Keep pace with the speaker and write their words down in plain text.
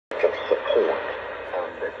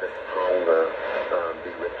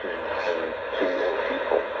tune home to all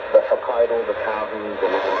people. The Hokkaido, the thousands and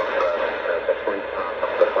all of the free part of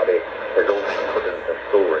the whare is all been put into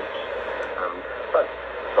storage. But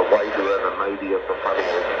the waiver of the Modi of the whare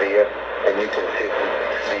is there, and you can certainly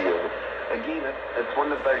feel. Again, it's one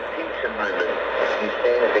of those tension moments. You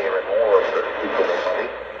stand there and all of the people are whare,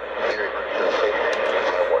 very much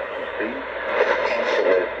impressed by what you see. The tension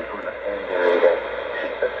is you kind of stand there and go,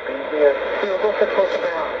 shit, that's been there. We've also talked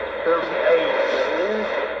about 38 years.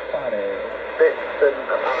 That's been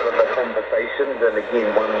a part of the conversations, and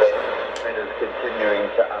again, one that is continuing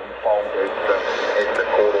to unfold as the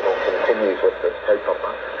corridor continues with this tape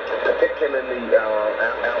opera, particularly our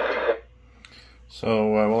people.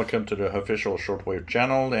 So welcome to the official Shortwave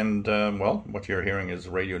channel, and well, what you're hearing is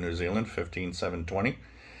Radio New Zealand 15720.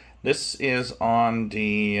 This is on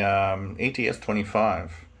the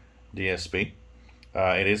ATS-25 DSP.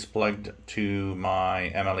 It is plugged to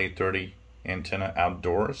my MLA 30 antenna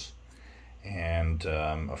outdoors, and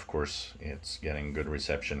of course it's getting good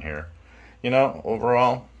reception here. You know,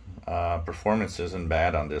 overall performance isn't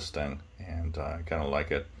bad on this thing, and I kind of like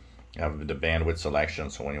it. You have the bandwidth selection,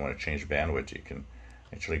 so when you want to change bandwidth, you can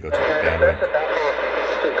actually go to the bandwidth.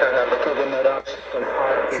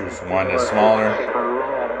 Choose one is smaller,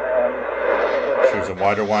 choose a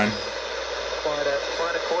wider one. Quite a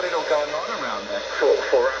corridor going on around that for us.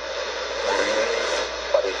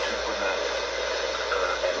 But it's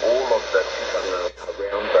and all of the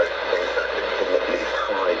around those things are intimately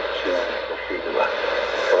tied to the cellular.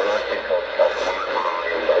 So when I think of Wi-Fi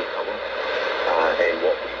and Otawa, and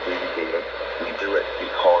what we do there, we do it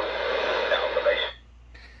because our relation.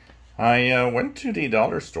 I went to the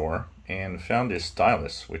dollar store and found this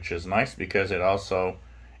stylus, which is nice because it also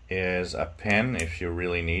is a pen if you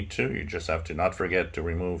really need to. You just have to not forget to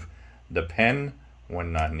remove the pen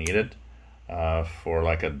when not needed for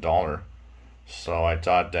like $1. So I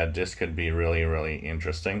thought that this could be really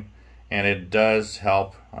interesting, and it does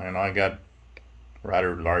help. I know I got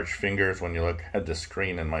rather large fingers when you look at the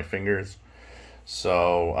screen in my fingers,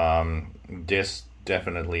 so this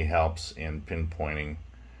definitely helps in pinpointing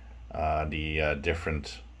the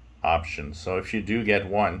different options. So if you do get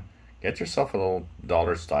one, get yourself a little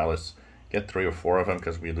dollar stylus. Get 3 or 4 of them,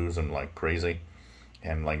 because we lose them like crazy.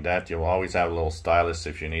 And like that, you'll always have a little stylus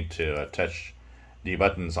if you need to touch the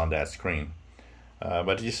buttons on that screen.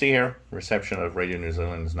 But you see here, reception of Radio New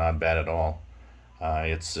Zealand is not bad at all.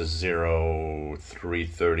 It's a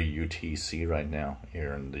 0330 UTC right now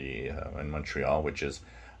here in the in Montreal, which is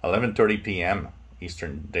 11:30 p.m.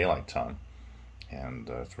 Eastern Daylight Time. And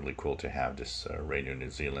it's really cool to have this Radio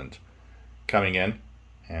New Zealand coming in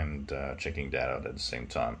and checking that out at the same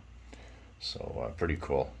time. So pretty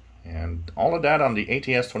cool. And all of that on the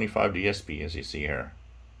ATS-25 DSP, as you see here.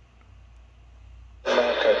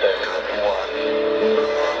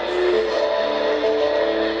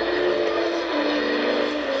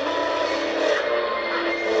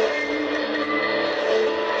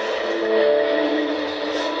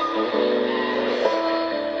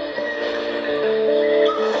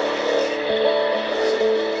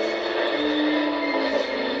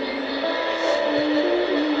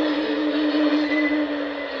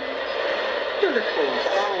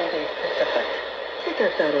 Check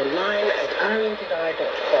us out online at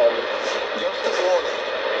rnti.com. Just a warning.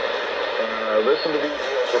 Listen to these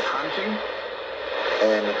deals with hunting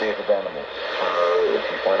and the death of animals. So if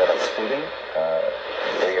you find that upsetting,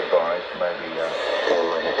 be advised maybe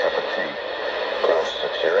ordering a cup of tea. Of course,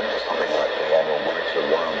 if you're into something like the annual Whitehair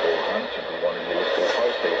Wild Boar Hunt, you'll be wanting to listen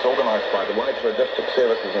closely. It's organised by the Whitehair District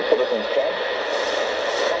Services and Citizens Club.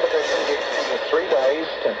 Competition gets 3 days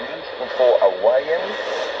to hunt before a weigh-in.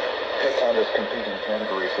 Pet hunters compete in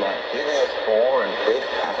categories like heaviest boar and best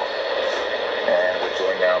house. And we're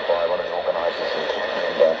joined now by one of the organisers and club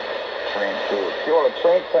member, Trent Good. Kia ora,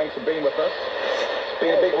 Trent, thanks for being with us. It's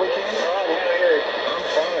been a big weekend. Oh, how are you? I'm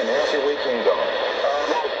fine. How's your weekend going?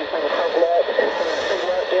 Nice. We've had a big night. It's been a big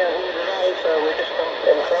night down here today, so we're just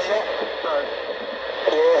in front of it. So,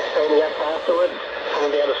 yeah, standing up afterwards,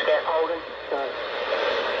 coming down to scaffolding.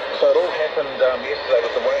 So it all happened yesterday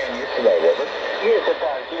with the weigh-in yesterday, was it? Yes, it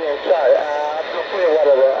does, yeah. So, we're one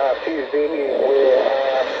of the few venues where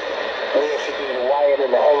we actually do the weigh-in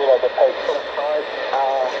and the hanging of the post outside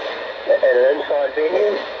at an inside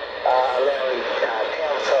venue, allowing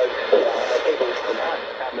town folk, people from us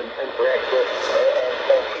to come and interact with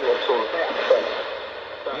and see what's all about. So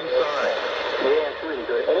inside? Yeah, it's really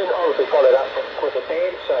good. And then obviously followed up with a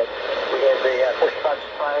band, so we had the push buds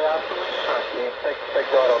play afterwards. So, yeah, big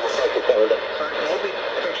night on the focus calendar. So, help me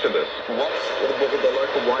picture this. Was it the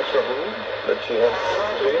local Whitehair Hall that you had?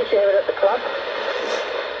 We used to have it at the club.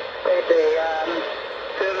 At the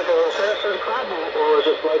Physical assessment problem, or is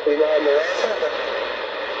it likely normal answer?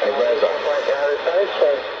 A razor. Like the other side, so.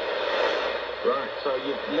 Right, so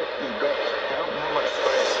you've got how much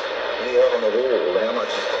space do you have on the wall? How much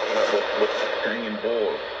is taken up with hanging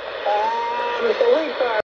balls? So we've got